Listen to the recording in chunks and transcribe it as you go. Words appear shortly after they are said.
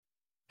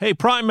Hey,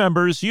 Prime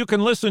members, you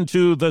can listen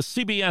to the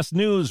CBS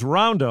News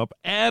Roundup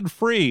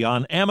ad-free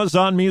on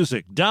Amazon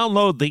Music.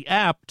 Download the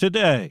app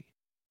today.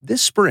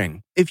 This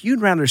spring, if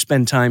you'd rather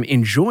spend time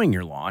enjoying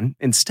your lawn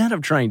instead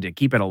of trying to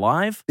keep it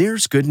alive,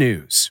 there's good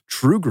news.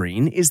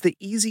 TruGreen is the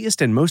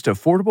easiest and most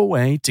affordable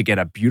way to get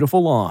a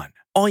beautiful lawn.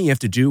 All you have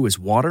to do is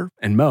water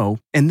and mow,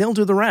 and they'll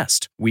do the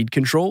rest. Weed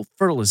control,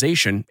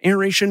 fertilization,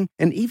 aeration,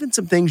 and even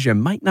some things you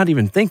might not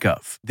even think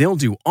of. They'll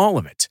do all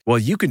of it, while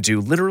you can do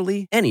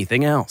literally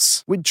anything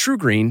else. With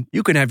TruGreen,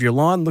 you can have your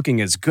lawn looking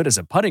as good as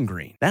a putting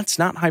green. That's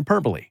not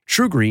hyperbole.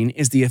 TruGreen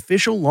is the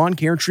official lawn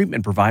care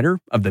treatment provider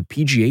of the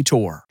PGA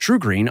Tour.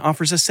 TruGreen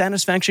offers a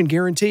satisfaction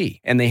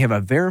guarantee, and they have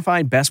a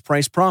verified best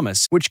price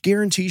promise, which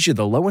guarantees you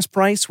the lowest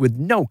price with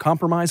no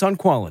compromise on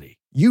quality.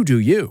 You do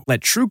you. Let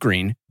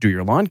TruGreen do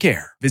your lawn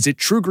care. Visit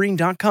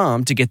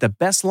TruGreen.com to get the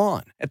best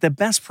lawn at the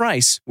best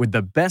price with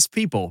the best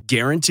people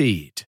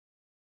guaranteed.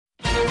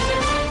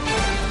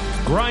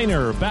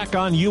 Griner back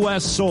on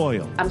U.S.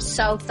 soil. I'm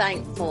so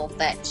thankful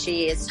that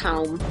she is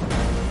home.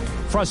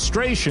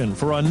 Frustration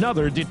for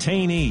another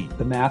detainee.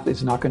 The math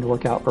is not going to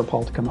work out for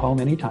Paul to come home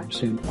anytime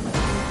soon.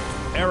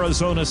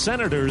 Arizona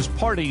senators'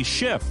 party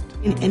shift.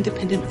 An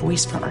independent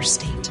voice for our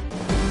state.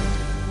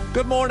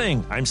 Good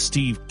morning. I'm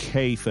Steve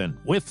Kathan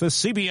with the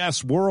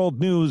CBS World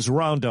News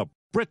Roundup.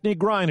 Brittney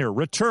Griner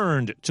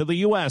returned to the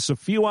U.S. a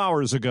few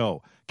hours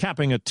ago,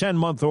 capping a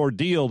 10-month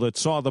ordeal that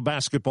saw the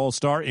basketball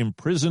star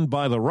imprisoned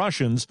by the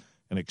Russians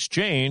and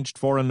exchanged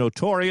for a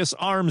notorious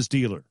arms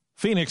dealer.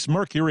 Phoenix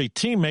Mercury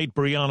teammate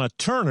Brianna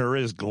Turner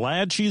is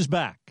glad she's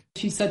back.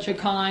 She's such a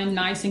kind,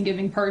 nice, and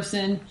giving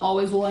person,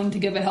 always willing to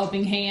give a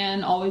helping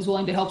hand, always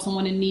willing to help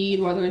someone in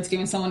need, whether it's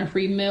giving someone a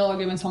free meal or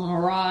giving someone a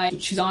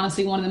ride. She's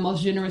honestly one of the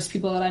most generous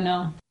people that I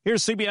know.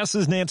 Here's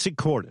CBS's Nancy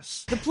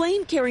Cordes. The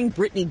plane carrying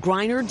Brittney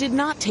Griner did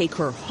not take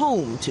her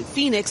home to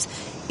Phoenix.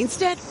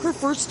 Instead, her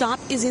first stop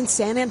is in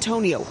San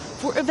Antonio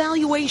for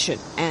evaluation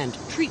and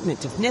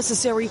treatment, if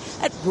necessary,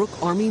 at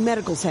Brooke Army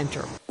Medical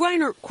Center.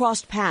 Griner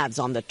crossed paths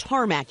on the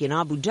tarmac in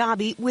Abu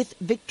Dhabi with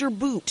Victor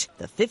Bout,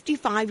 the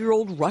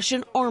 55-year-old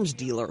Russian arms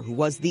dealer who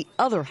was the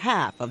other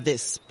half of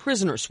this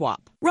prisoner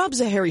swap. Rob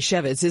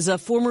Zaharishevitz is a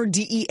former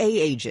DEA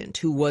agent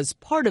who was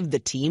part of the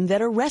team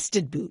that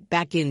arrested Bout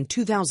back in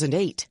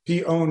 2008.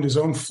 He owned his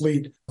own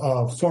fleet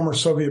of former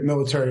Soviet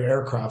military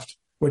aircraft,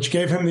 which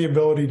gave him the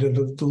ability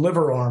to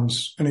deliver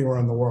arms anywhere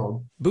in the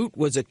world. Bout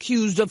was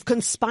accused of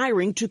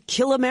conspiring to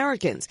kill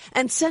Americans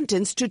and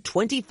sentenced to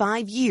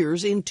 25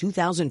 years in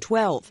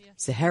 2012.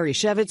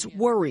 Zaharishevitz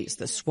worries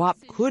the swap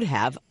could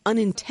have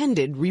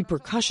unintended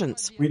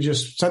repercussions. We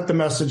just sent the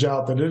message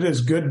out that it is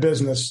good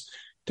business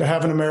to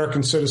have an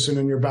American citizen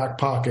in your back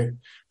pocket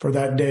for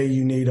that day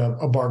you need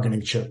a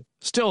bargaining chip.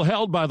 Still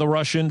held by the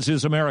Russians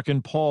is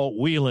American Paul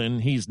Whelan.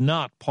 He's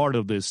not part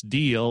of this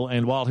deal,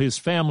 and while his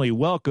family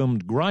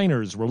welcomed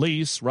Griner's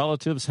release,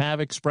 relatives have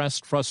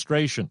expressed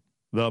frustration.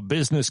 The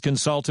business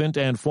consultant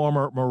and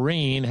former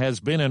Marine has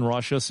been in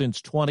Russia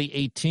since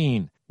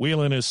 2018.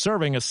 Whelan is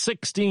serving a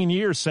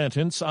 16-year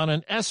sentence on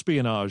an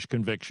espionage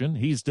conviction.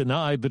 He's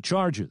denied the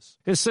charges.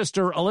 His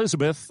sister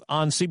Elizabeth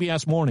on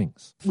CBS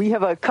Mornings. We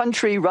have a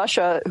country,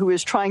 Russia, who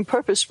is trying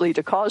purposefully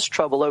to cause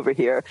trouble over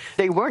here.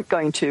 They weren't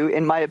going to,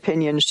 in my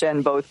opinion,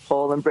 send both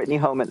Paul and Brittney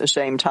home at the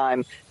same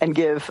time and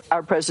give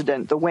our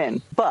president the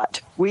win.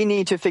 But we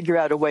need to figure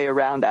out a way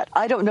around that.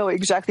 I don't know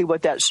exactly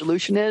what that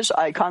solution is.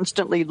 I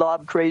constantly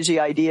lob crazy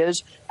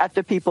ideas at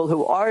the people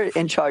who are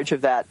in charge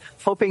of that,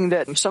 hoping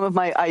that some of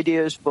my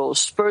ideas will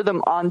spur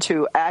them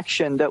onto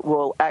action that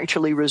will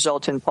actually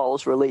result in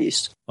Paul's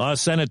release. A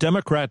Senate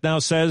Democrat now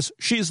says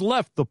she's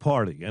left the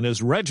party and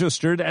is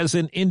registered as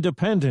an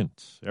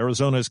independent.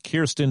 Arizona's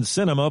Kirsten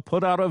Sinema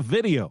put out a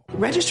video.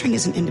 Registering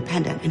as an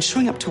independent and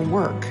showing up to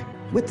work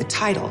with the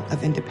title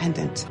of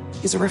independent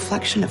is a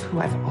reflection of who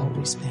I've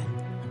always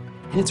been.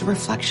 And it's a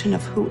reflection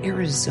of who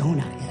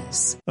Arizona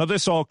is. Now,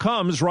 this all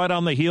comes right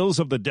on the heels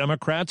of the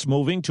Democrats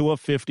moving to a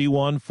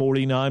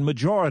 51-49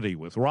 majority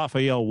with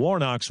Raphael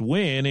Warnock's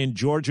win in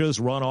Georgia's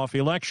runoff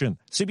election.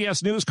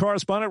 CBS News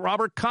correspondent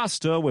Robert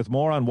Costa with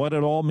more on what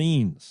it all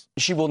means.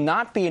 She will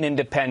not be an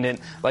independent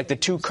like the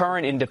two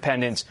current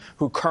independents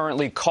who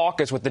currently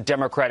caucus with the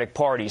Democratic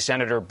Party,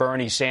 Senator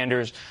Bernie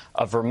Sanders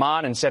of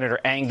Vermont and Senator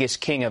Angus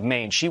King of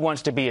Maine. She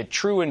wants to be a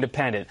true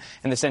independent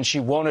in the sense she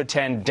won't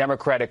attend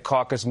Democratic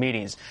caucus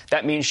meetings.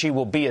 That means she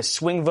will be a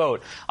swing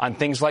vote on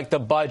things like the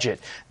budget,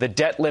 the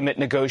debt limit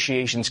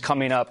negotiations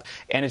coming up,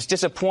 and it's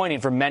disappointing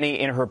for many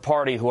in her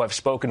party who I've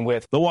spoken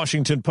with. The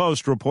Washington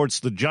Post reports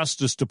the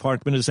Justice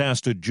Department has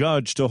asked a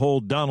judge to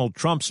hold Donald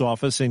Trump's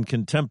office in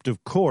contempt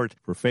of court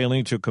for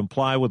failing to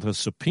comply with a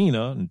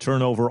subpoena and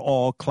turn over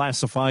all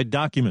classified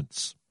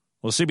documents.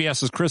 Well,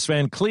 CBS's Chris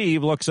Van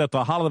Cleve looks at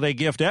the holiday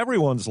gift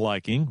everyone's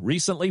liking,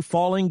 recently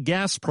falling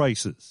gas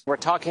prices. We're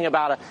talking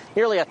about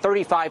nearly a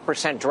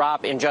 35%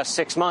 drop in just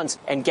 6 months,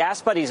 and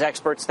Gas Buddies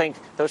experts think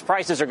those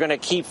prices are going to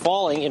keep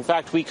falling. In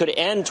fact, we could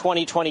end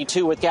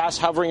 2022 with gas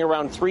hovering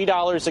around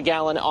 $3 a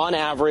gallon on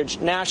average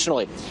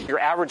nationally. Your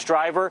average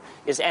driver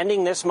is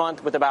ending this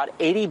month with about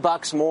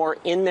 $80 more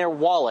in their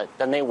wallet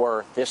than they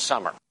were this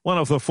summer. One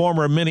of the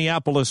former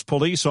Minneapolis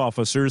police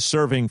officers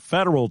serving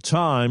federal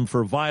time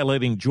for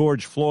violating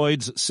George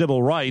Floyd's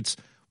civil rights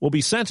will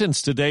be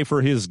sentenced today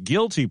for his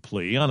guilty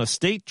plea on a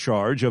state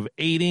charge of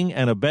aiding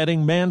and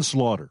abetting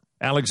manslaughter.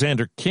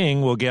 Alexander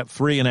King will get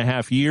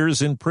 3.5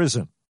 years in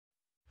prison.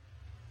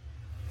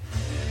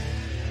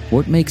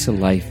 What makes a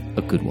life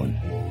a good one?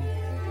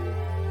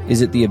 Is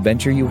it the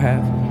adventure you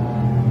have?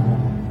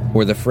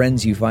 Or the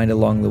friends you find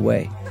along the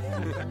way?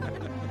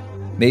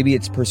 Maybe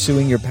it's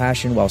pursuing your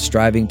passion while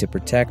striving to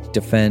protect,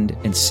 defend,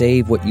 and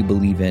save what you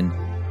believe in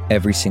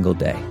every single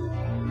day.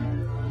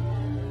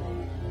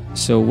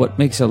 So what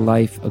makes a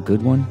life a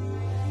good one?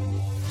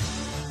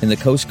 In the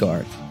Coast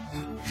Guard,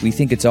 we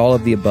think it's all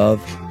of the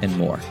above and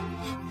more.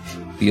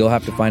 But you'll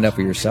have to find out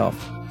for yourself.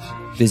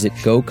 Visit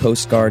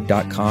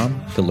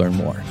gocoastguard.com to learn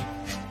more.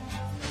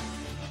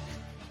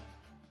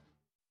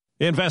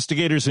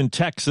 Investigators in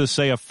Texas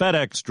say a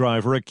FedEx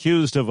driver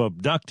accused of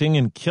abducting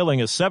and killing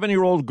a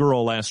 7-year-old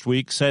girl last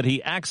week said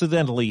he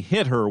accidentally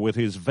hit her with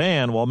his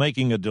van while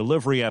making a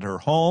delivery at her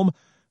home,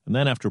 and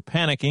then after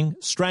panicking,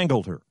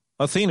 strangled her.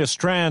 Athena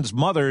Strand's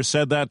mother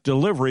said that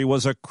delivery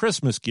was a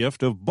Christmas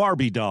gift of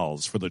Barbie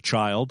dolls for the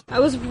child. I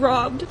was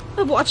robbed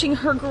of watching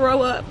her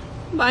grow up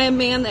by a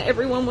man that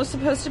everyone was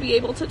supposed to be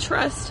able to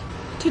trust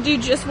to do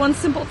just one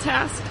simple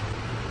task: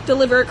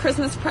 deliver a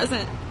Christmas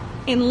present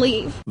and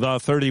leave. The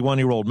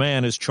 31-year-old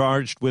man is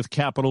charged with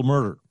capital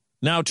murder.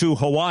 Now to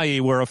Hawaii,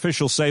 where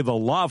officials say the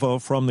lava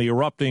from the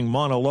erupting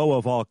Mauna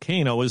Loa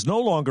volcano is no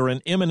longer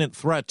an imminent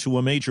threat to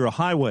a major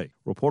highway.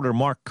 Reporter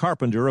Mark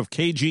Carpenter of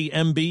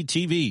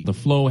KGMB-TV. The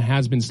flow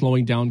has been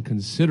slowing down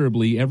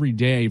considerably every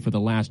day for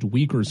the last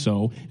week or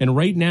so, and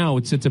right now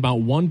it sits about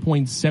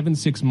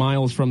 1.76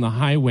 miles from the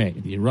highway.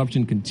 The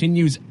eruption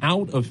continues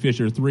out of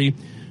Fissure 3,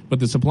 but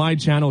the supply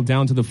channel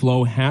down to the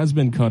flow has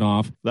been cut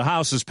off. The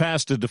House has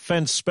passed a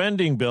defense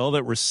spending bill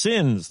that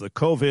rescinds the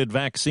COVID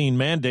vaccine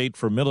mandate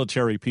for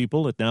military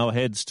people. It now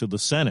heads to the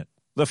Senate.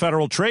 The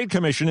Federal Trade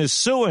Commission is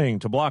suing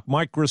to block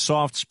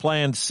Microsoft's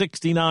planned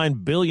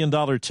 $69 billion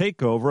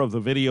takeover of the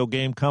video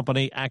game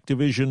company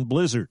Activision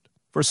Blizzard.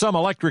 For some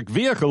electric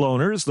vehicle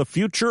owners, the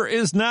future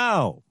is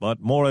now, but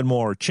more and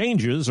more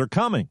changes are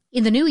coming.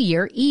 In the new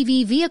year,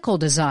 EV vehicle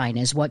design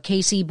is what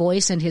Casey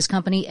Boyce and his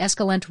company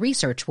Escalent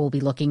Research will be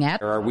looking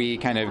at. Are we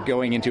kind of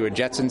going into a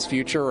Jetsons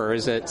future, or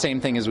is it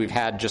same thing as we've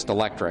had, just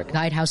electric?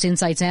 Guidehouse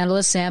Insights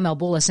analyst Sam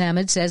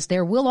Abdullah-Samad says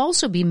there will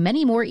also be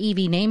many more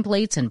EV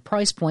nameplates and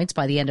price points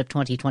by the end of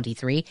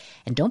 2023.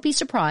 And don't be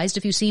surprised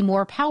if you see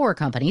more power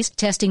companies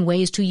testing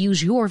ways to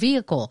use your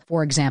vehicle.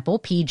 For example,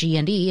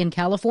 PG&E in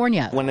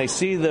California. When they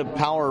see the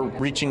power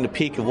reaching the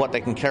peak of what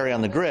they can carry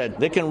on the grid,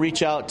 they can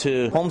reach out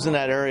to homes in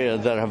that area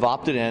that have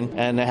opted in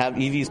and they have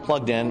EVs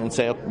plugged in and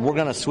say, we're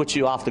going to switch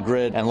you off the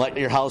grid and let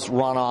your house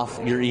run off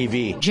your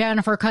EV.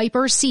 Jennifer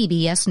Kuiper,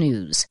 CBS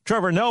News.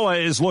 Trevor Noah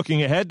is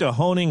looking ahead to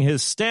honing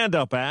his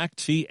stand-up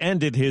act. He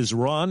ended his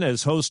run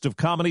as host of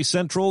Comedy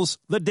Central's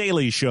The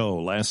Daily Show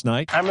last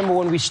night. I remember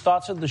when we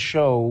started the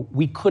show,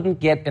 we couldn't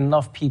get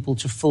enough people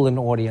to fill an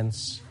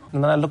audience.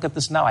 And then I look at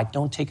this now, I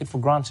don't take it for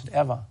granted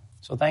ever.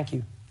 So thank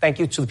you. Thank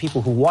you to the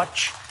people who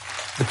watch,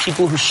 the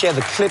people who share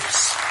the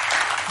clips.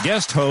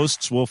 Guest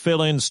hosts will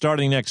fill in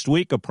starting next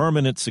week. A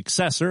permanent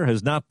successor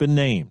has not been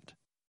named.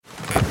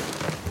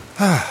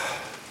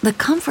 The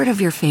comfort of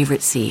your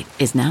favorite seat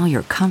is now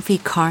your comfy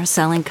car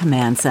selling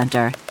command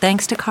center,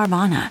 thanks to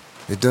Carvana.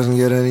 It doesn't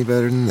get any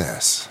better than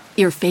this.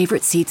 Your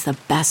favorite seat's the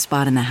best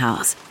spot in the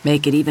house.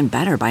 Make it even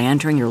better by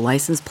entering your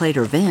license plate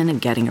or VIN and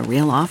getting a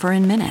real offer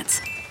in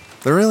minutes.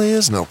 There really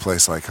is no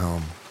place like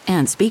home.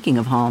 And speaking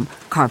of home,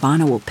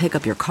 Carvana will pick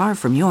up your car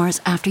from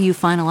yours after you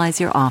finalize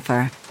your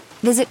offer.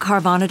 Visit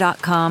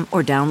Carvana.com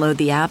or download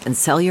the app and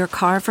sell your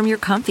car from your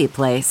comfy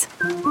place.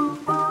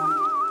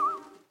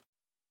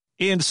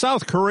 In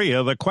South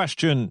Korea, the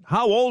question,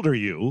 how old are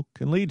you,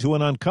 can lead to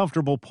an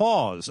uncomfortable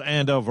pause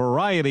and a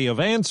variety of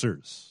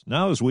answers.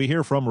 Now, as we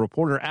hear from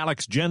reporter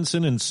Alex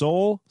Jensen in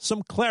Seoul,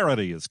 some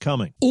clarity is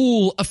coming.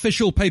 All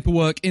official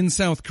paperwork in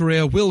South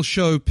Korea will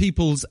show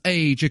people's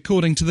age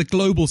according to the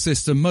global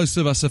system most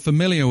of us are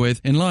familiar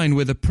with, in line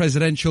with a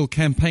presidential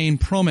campaign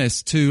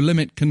promise to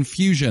limit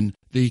confusion.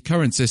 The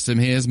current system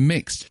here is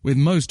mixed, with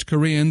most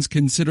Koreans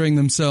considering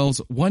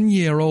themselves 1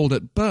 year old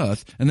at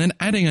birth and then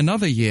adding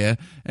another year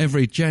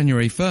every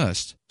January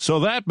 1st. So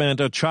that meant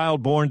a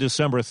child born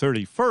December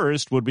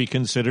 31st would be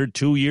considered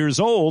 2 years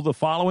old the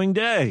following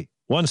day.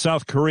 One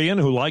South Korean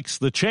who likes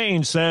the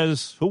change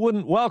says, who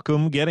wouldn't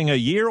welcome getting a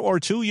year or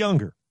two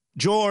younger?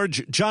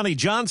 George Johnny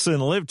Johnson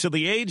lived to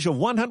the age of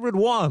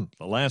 101,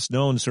 the last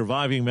known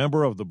surviving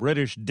member of the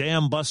British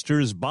Dam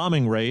Busters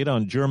bombing raid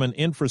on German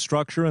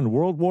infrastructure in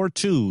World War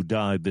II,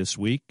 died this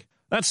week.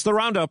 That's the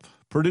Roundup,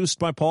 produced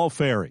by Paul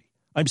Ferry.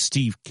 I'm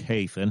Steve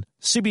Kathan,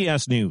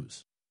 CBS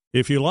News.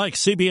 If you like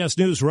CBS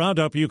News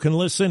Roundup, you can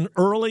listen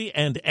early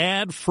and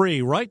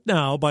ad-free right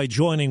now by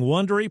joining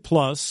Wondery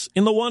Plus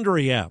in the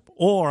Wondery app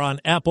or on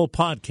Apple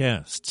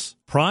Podcasts.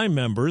 Prime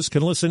members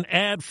can listen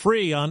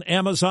ad-free on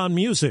Amazon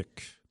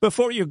Music.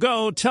 Before you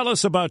go, tell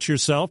us about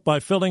yourself by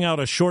filling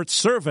out a short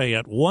survey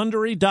at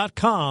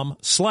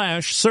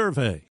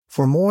Wondery.com/survey.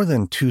 For more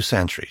than 2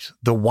 centuries,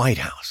 the White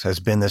House has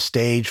been the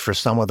stage for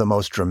some of the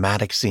most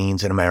dramatic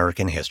scenes in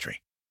American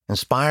history.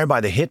 Inspired by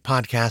the hit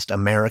podcast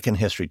American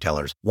History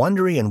Tellers,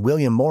 Wondery and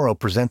William Morrow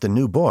present the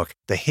new book,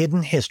 The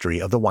Hidden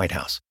History of the White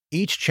House.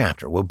 Each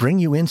chapter will bring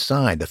you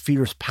inside the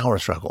fierce power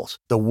struggles,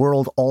 the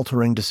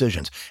world-altering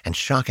decisions, and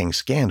shocking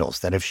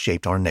scandals that have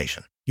shaped our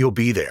nation. You'll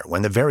be there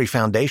when the very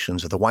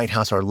foundations of the White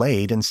House are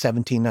laid in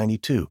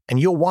 1792,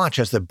 and you'll watch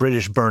as the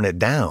British burn it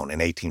down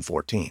in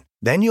 1814.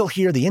 Then you'll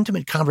hear the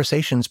intimate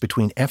conversations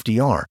between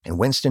FDR and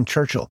Winston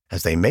Churchill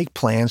as they make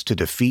plans to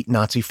defeat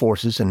Nazi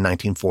forces in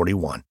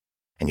 1941.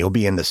 And you'll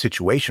be in the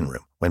Situation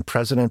Room when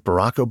President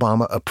Barack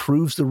Obama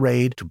approves the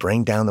raid to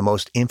bring down the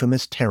most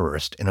infamous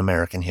terrorist in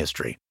American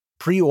history.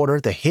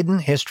 Pre-order The Hidden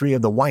History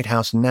of the White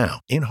House now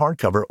in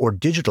hardcover or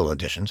digital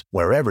editions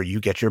wherever you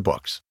get your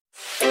books.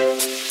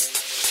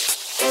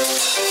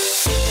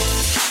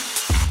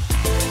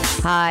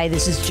 Hi,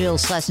 this is Jill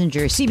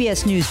Schlesinger,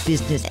 CBS News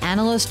business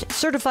analyst,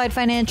 certified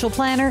financial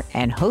planner,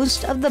 and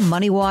host of the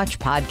Money Watch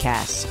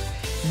podcast.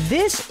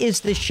 This is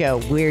the show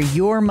where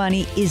your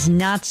money is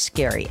not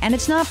scary and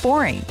it's not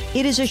boring.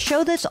 It is a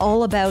show that's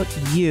all about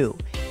you.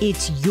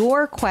 It's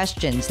your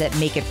questions that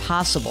make it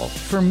possible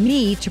for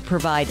me to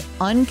provide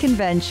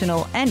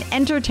unconventional and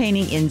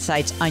entertaining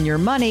insights on your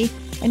money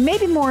and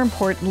maybe more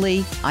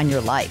importantly, on your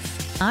life.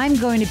 I'm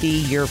going to be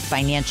your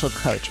financial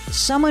coach,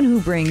 someone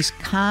who brings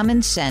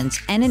common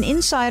sense and an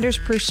insider's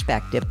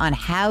perspective on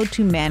how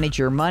to manage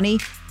your money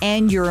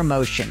and your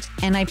emotions.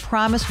 And I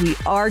promise we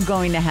are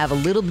going to have a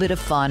little bit of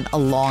fun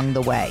along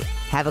the way.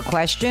 Have a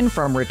question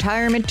from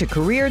retirement to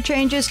career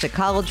changes to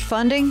college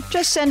funding?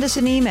 Just send us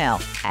an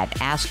email at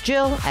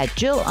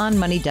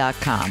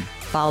askjill@jillonmoney.com.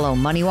 Follow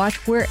Money Watch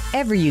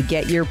wherever you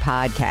get your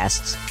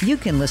podcasts. You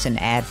can listen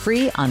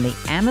ad-free on the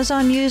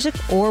Amazon Music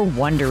or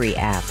Wondery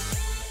app.